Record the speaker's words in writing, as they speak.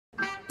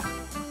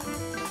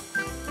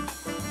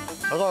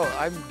Hello,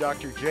 I'm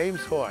Dr.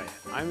 James Haughey.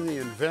 I'm the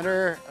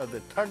inventor of the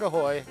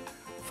Haughey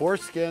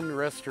Foreskin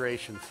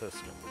Restoration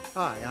System.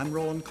 Hi, I'm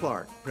Roland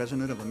Clark,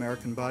 president of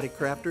American Body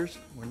Crafters.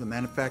 We're the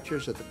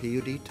manufacturers of the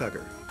PUD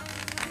Tugger.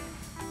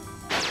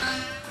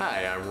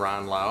 Hi, I'm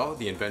Ron Lau,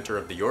 the inventor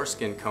of the Your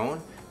Skin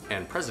Cone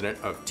and president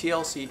of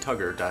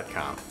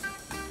tlctugger.com.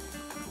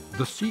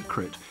 The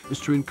secret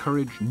is to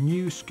encourage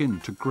new skin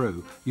to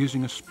grow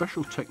using a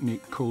special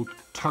technique called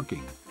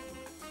tugging.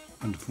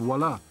 And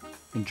voila,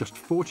 in just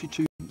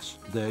 42 minutes,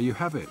 there you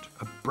have it,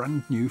 a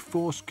brand new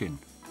foreskin.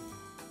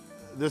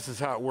 This is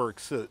how it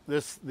works.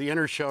 The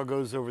inner shell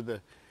goes over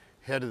the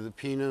head of the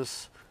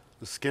penis.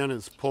 The skin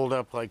is pulled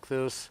up like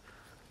this.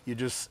 You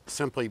just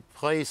simply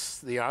place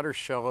the outer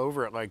shell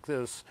over it like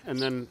this, and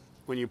then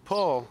when you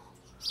pull,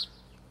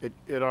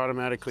 it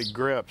automatically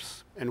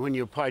grips. And when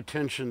you apply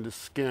tension to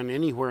skin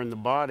anywhere in the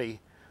body,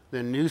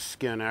 then new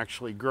skin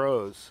actually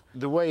grows.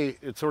 The way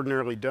it's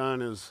ordinarily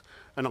done is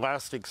an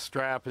elastic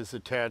strap is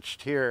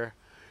attached here,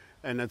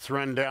 and it's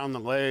run down the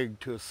leg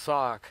to a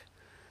sock.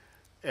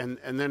 And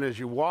then as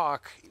you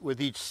walk, with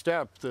each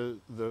step, the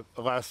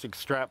elastic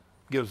strap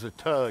gives a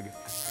tug.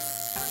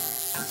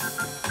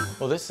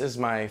 Well, this is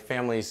my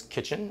family's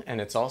kitchen, and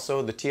it's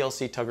also the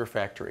TLC Tugger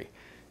factory.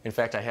 In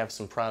fact, I have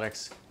some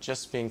products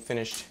just being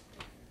finished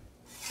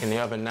in the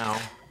oven now.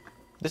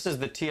 This is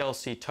the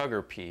TLC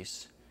Tugger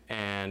piece,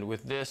 and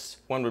with this,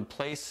 one would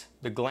place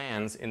the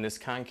glands in this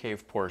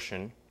concave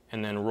portion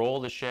and then roll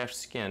the shaft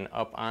skin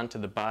up onto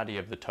the body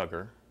of the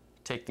tugger,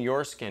 take the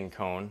Your Skin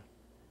cone,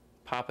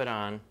 pop it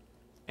on,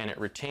 and it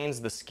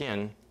retains the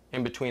skin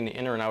in between the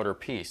inner and outer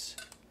piece.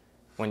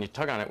 When you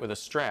tug on it with a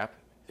strap,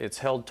 it's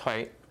held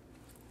tight,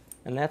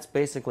 and that's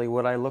basically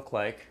what I look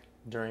like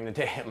during the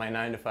day at my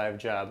 9-to-5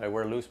 job. I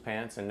wear loose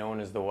pants, and no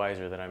one is the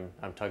wiser that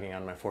I'm tugging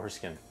on my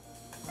foreskin.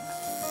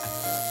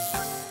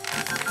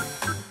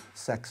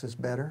 Sex is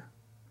better,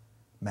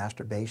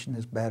 masturbation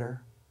is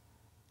better,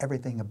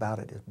 everything about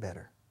it is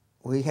better.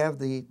 We have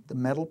the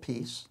metal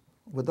piece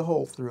with the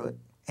hole through it,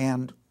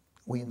 and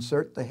we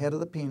insert the head of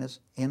the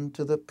penis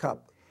into the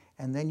cup,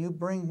 and then you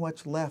bring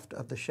what's left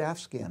of the shaft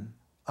skin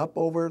up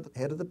over the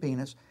head of the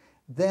penis.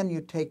 Then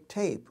you take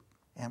tape,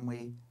 and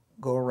we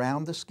go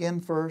around the skin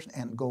first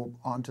and go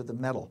onto the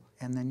metal,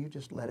 and then you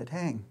just let it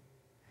hang.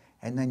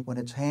 And then when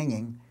it's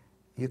hanging,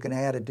 you can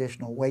add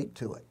additional weight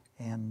to it,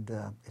 and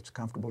it's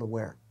comfortable to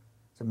wear.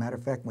 As a matter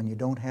of fact, when you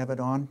don't have it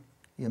on,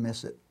 you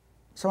miss it.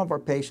 Some of our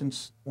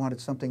patients wanted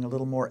something a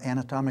little more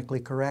anatomically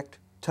correct.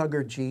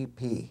 Tugger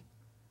GP,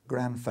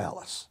 grand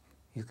phallus.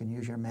 You can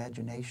use your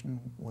imagination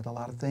with a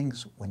lot of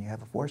things when you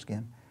have a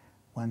foreskin,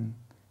 when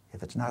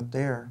if it's not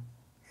there,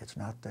 it's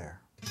not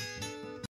there.